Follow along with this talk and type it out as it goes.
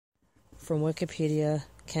from Wikipedia,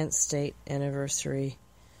 Kent State anniversary.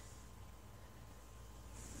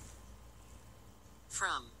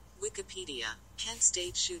 From Wikipedia, Kent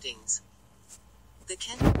State shootings. The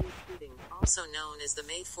Kent State shooting, also known as the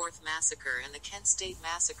May 4th Massacre and the Kent State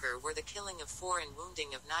Massacre, were the killing of 4 and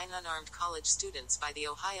wounding of 9 unarmed college students by the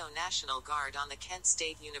Ohio National Guard on the Kent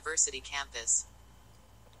State University campus.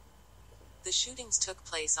 The shootings took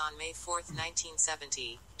place on May 4,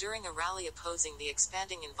 1970, during a rally opposing the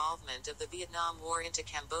expanding involvement of the Vietnam War into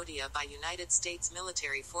Cambodia by United States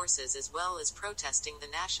military forces, as well as protesting the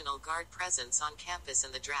National Guard presence on campus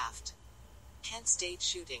and the draft. Kent State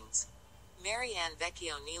shootings. Mary Ann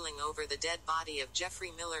Vecchio kneeling over the dead body of Jeffrey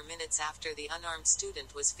Miller minutes after the unarmed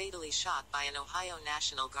student was fatally shot by an Ohio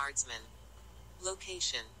National Guardsman.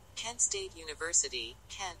 Location: Kent State University,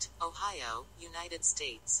 Kent, Ohio, United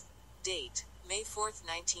States. Date: May 4,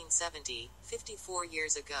 1970, 54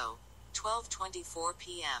 years ago. 12:24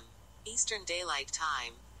 p.m. Eastern Daylight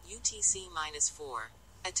Time, UTC-4.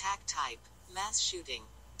 Attack type: mass shooting.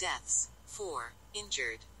 Deaths: 4.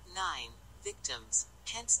 Injured: 9. Victims: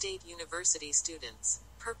 Kent State University students.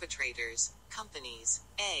 Perpetrators: companies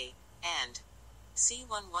A and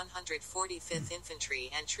C-1 145th Infantry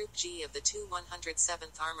and Troop G of the 2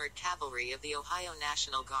 107th Armored Cavalry of the Ohio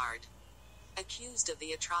National Guard. Accused of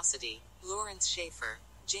the atrocity: Lawrence Schaefer,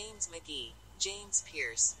 James McGee, James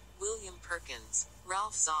Pierce, William Perkins,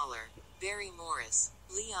 Ralph Zoller, Barry Morris,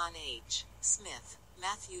 Leon H. Smith,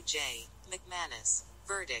 Matthew J. McManus.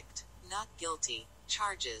 Verdict: not guilty.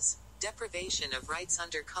 Charges: deprivation of rights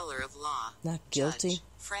under color of law. Not guilty. Judge: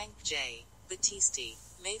 Frank J. Battisti.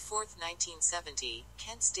 May 4, 1970,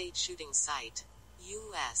 Kent State shooting site.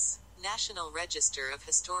 U.S. National Register of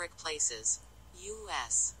Historic Places.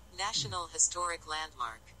 U.S. National Historic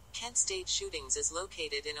Landmark. Kent State shootings is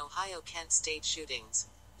located in Ohio. Kent State shootings.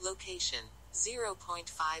 Location: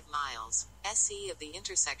 0.5 miles, SE of the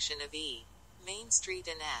intersection of E. Main Street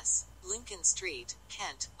and S. Lincoln Street,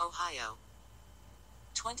 Kent, Ohio.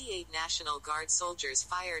 28 National Guard soldiers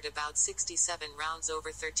fired about 67 rounds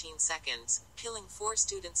over 13 seconds, killing 4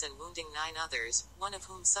 students and wounding 9 others, one of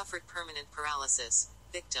whom suffered permanent paralysis.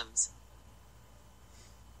 Victims: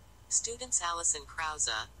 students Allison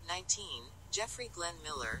Krause, 19, Jeffrey Glenn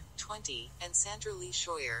Miller, 20, and Sandra Lee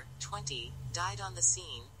Scheuer, 20, died on the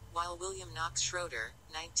scene, while William Knox Schroeder,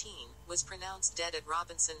 19, was pronounced dead at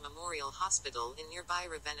Robinson Memorial Hospital in nearby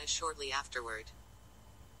Ravenna shortly afterward.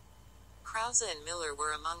 Krause and Miller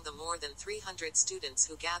were among the more than 300 students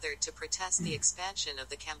who gathered to protest the expansion of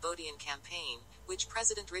the Cambodian campaign, which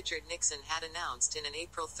President Richard Nixon had announced in an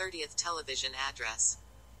April 30 television address.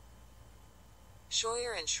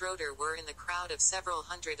 Scheuer and Schroeder were in the crowd of several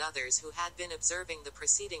hundred others who had been observing the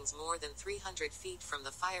proceedings more than 300 feet from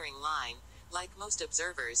the firing line. Like most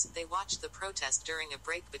observers, they watched the protest during a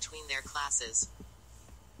break between their classes.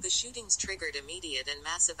 The shootings triggered immediate and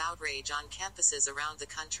massive outrage on campuses around the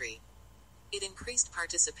country. It increased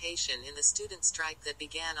participation in the student strike that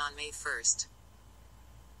began on May 1.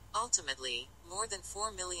 Ultimately, more than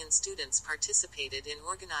 4 million students participated in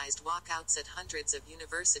organized walkouts at hundreds of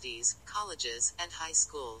universities, colleges, and high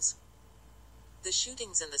schools. The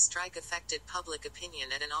shootings and the strike affected public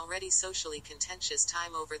opinion at an already socially contentious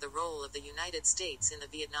time over the role of the United States in the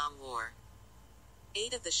Vietnam War.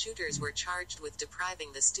 8 of the shooters were charged with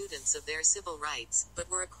depriving the students of their civil rights, but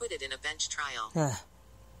were acquitted in a bench trial.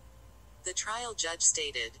 The trial judge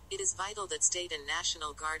stated, "It is vital that state and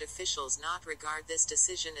National Guard officials not regard this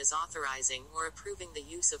decision as authorizing or approving the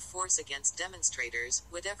use of force against demonstrators,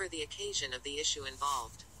 whatever the occasion of the issue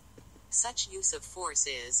involved. Such use of force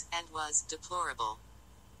is, and was, deplorable."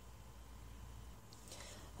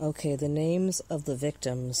 Okay, the names of the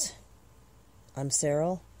victims. I'm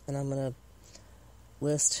Cyril, and I'm going to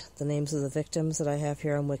list the names of the victims that I have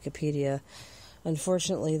here on Wikipedia.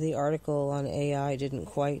 Unfortunately, the article on AI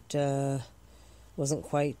wasn't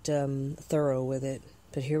quite thorough with it,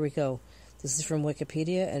 but here we go. This is from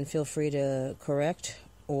Wikipedia, and feel free to correct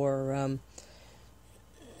or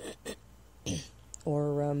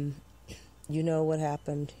you know what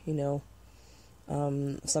happened.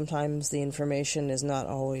 Sometimes the information is not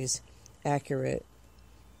always accurate.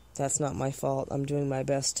 That's not my fault. I'm doing my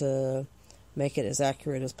best to make it as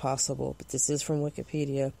accurate as possible, but this is from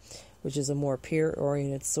Wikipedia, which is a more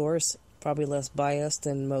peer-oriented source, probably less biased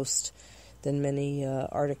than many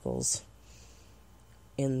articles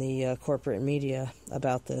in the corporate media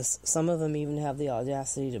about this. Some of them even have the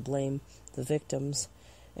audacity to blame the victims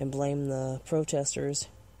and blame the protesters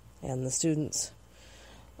and the students.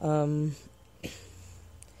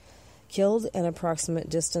 Killed an approximate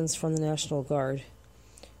distance from the National Guard.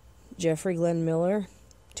 Jeffrey Glenn Miller,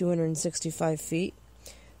 265 feet,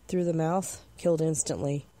 through the mouth, killed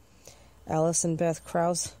instantly. Allison Beth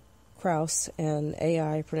Kraus, and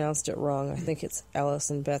AI pronounced it wrong. I think it's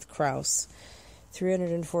Allison Beth Kraus.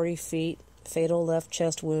 340 feet, fatal left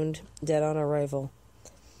chest wound, dead on arrival.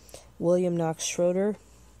 William Knox Schroeder,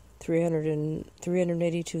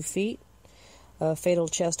 382 feet, fatal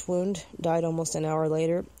chest wound, died almost an hour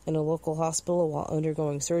later in a local hospital while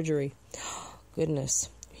undergoing surgery. Goodness.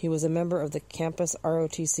 He was a member of the campus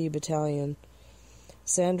ROTC battalion.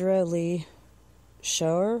 Sandra Lee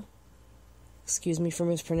Schauer, excuse me for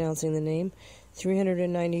mispronouncing the name,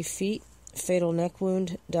 390 feet, fatal neck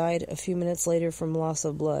wound, died a few minutes later from loss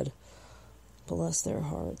of blood. Bless their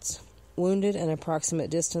hearts. Wounded an approximate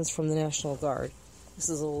distance from the National Guard. This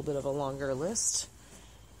is a little bit of a longer list.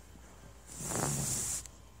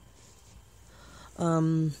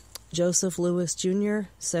 Joseph Lewis Jr.,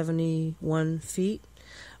 71 feet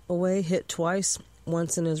away, hit twice,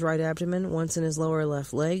 once in his right abdomen, once in his lower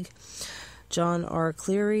left leg. John R.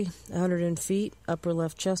 Cleary, 100 feet, upper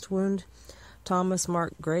left chest wound. Thomas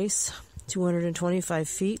Mark Grace, 225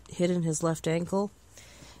 feet, hit in his left ankle.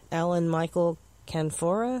 Alan Michael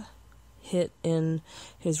Canfora, hit in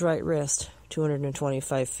his right wrist,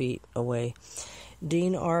 225 feet away.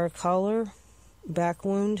 Dean R. Collar, back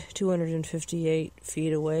wound, 258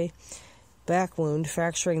 feet away. Back wound,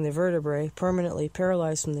 fracturing the vertebrae, permanently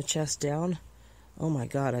paralyzed from the chest down. Oh my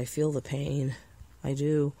God, I feel the pain. I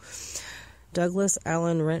do. Douglas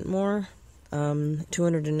Allen Rentmore,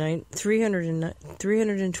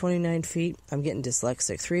 329 feet. I'm getting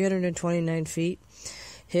dyslexic. 329 feet,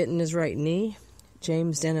 hit in his right knee.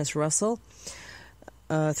 James Dennis Russell,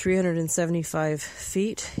 375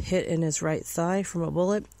 feet, hit in his right thigh from a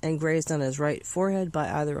bullet and grazed on his right forehead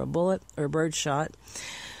by either a bullet or birdshot.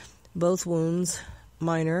 Both wounds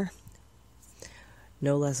minor,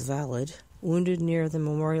 no less valid. Wounded near the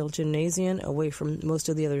Memorial Gymnasium, away from most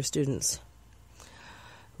of the other students.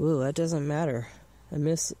 Ooh, that doesn't matter. A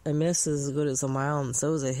miss is as good as a mile, and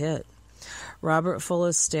so is a hit. Robert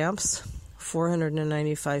Fullis Stamps,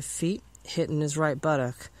 495 feet, hit in his right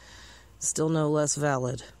buttock. Still no less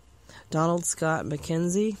valid. Donald Scott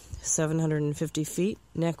McKenzie, 750 feet,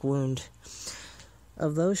 neck wound.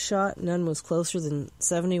 Of those shot, none was closer than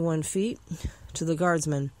 71 feet to the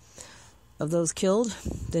guardsman. Of those killed,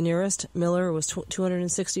 the nearest, Miller, was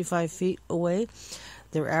 265 feet away.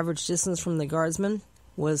 Their average distance from the guardsman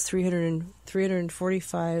was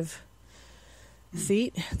 345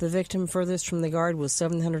 feet. The victim furthest from the guard was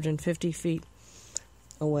 750 feet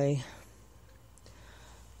away.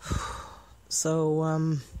 So,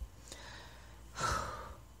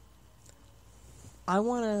 I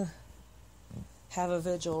want to have a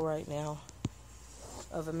vigil right now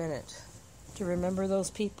of a minute to remember those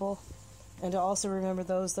people and to also remember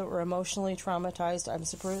those that were emotionally traumatized.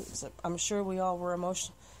 I'm sure we all were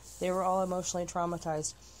they were all emotionally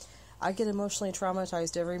traumatized. I get emotionally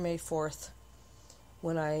traumatized every May 4th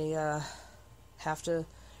when I have to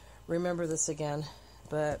remember this again.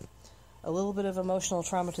 But a little bit of emotional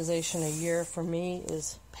traumatization a year for me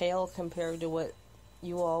is pale compared to what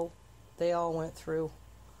they all went through.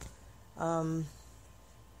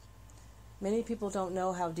 Many people don't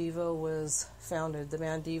know how Devo was founded. The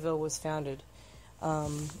band Devo was founded.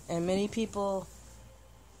 And many people,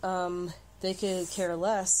 they could care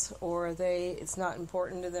less, or it's not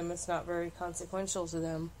important to them, it's not very consequential to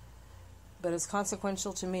them, but it's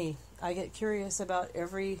consequential to me. I get curious about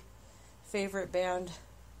every favorite band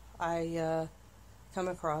I come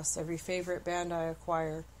across, every favorite band I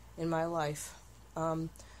acquire in my life.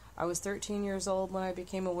 I was 13 years old when I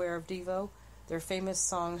became aware of Devo, their famous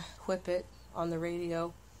song, Whip It, on the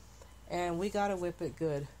radio, and we gotta whip it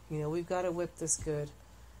good. We've gotta whip this good.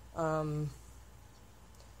 No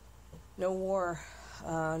war,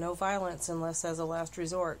 no violence unless as a last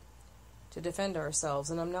resort to defend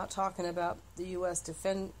ourselves. And I'm not talking about the U.S.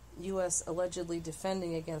 allegedly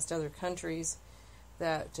defending against other countries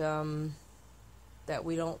that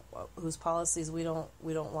we don't, whose policies we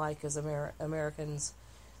don't like as Americans,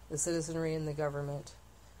 the citizenry and the government.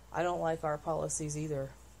 I don't like our policies either.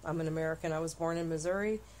 I'm an American. I was born in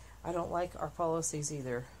Missouri. I don't like our policies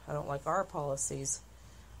either. I don't like our policies.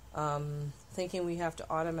 Thinking we have to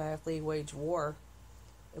automatically wage war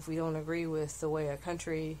if we don't agree with the way a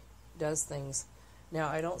country does things. Now,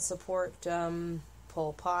 I don't support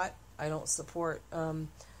Pol Pot. I don't support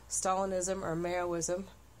Stalinism or Maoism,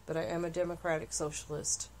 but I am a democratic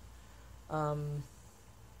socialist. Being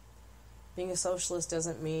a socialist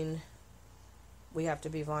doesn't mean we have to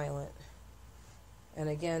be violent. And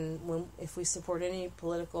again, if we support any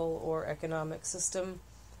political or economic system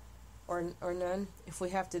or none, if we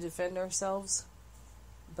have to defend ourselves,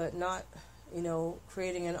 but not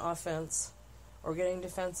creating an offense or getting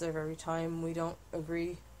defensive every time we don't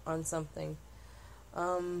agree on something.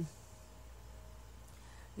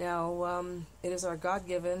 Now, it is our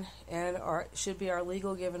God-given and should be our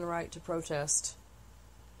legal given right to protest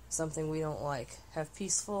something we don't like. Have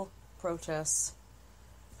peaceful protests,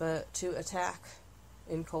 but to attack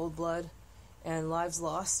in cold blood and lives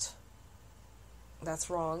lost, that's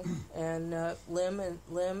wrong. And limb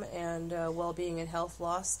and well-being and health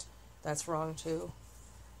lost, that's wrong too.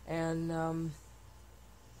 And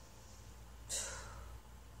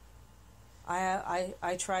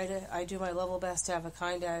I do my level best to have a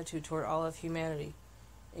kind attitude toward all of humanity,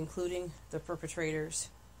 including the perpetrators.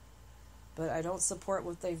 But I don't support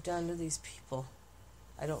what they've done to these people.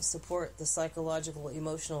 I don't support the psychological,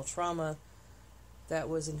 emotional trauma that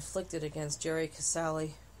was inflicted against Jerry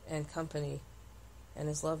Casale and company and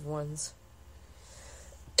his loved ones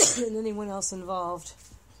and anyone else involved.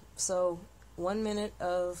 So, 1 minute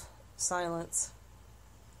of silence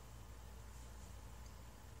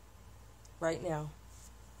right now.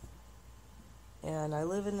 And I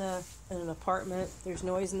live in an apartment. There's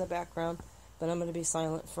noise in the background, but I'm going to be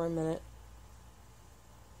silent for a minute.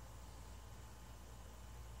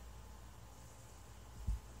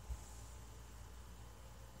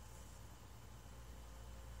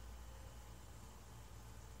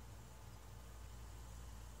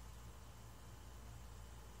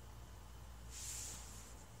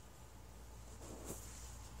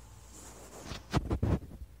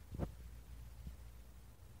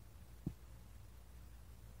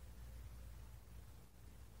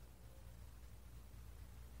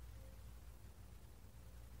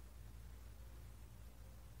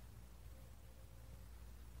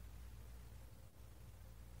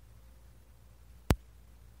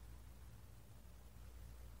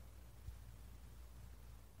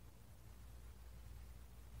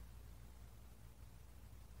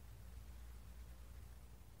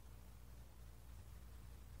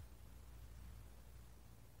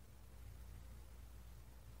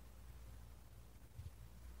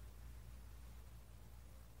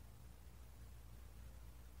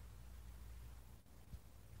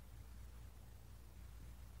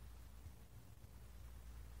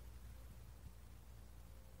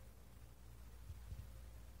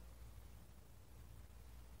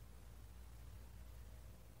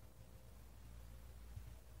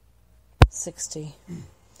 $60.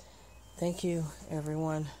 Thank you,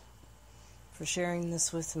 everyone, for sharing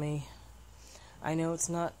this with me. I know it's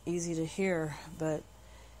not easy to hear, but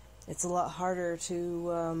it's a lot harder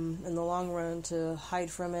to, in the long run, to hide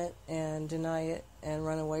from it and deny it and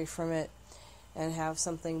run away from it and have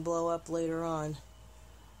something blow up later on.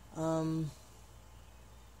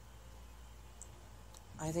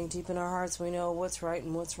 I think deep in our hearts we know what's right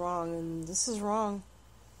and what's wrong, and this is wrong.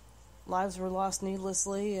 Lives were lost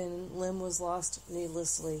needlessly, and limb was lost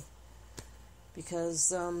needlessly because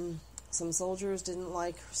some soldiers didn't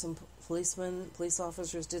like, some police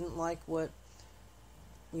officers didn't like what,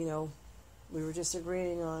 we were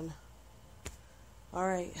disagreeing on. All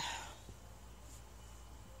right.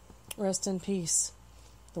 Rest in peace,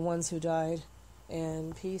 the ones who died,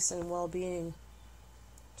 and peace and well-being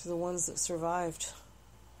to the ones that survived,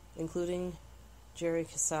 including Jerry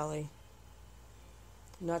Casale.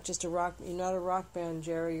 You're not a rock band,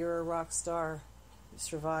 Jerry. You're a rock star. You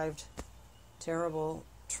survived terrible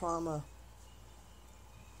trauma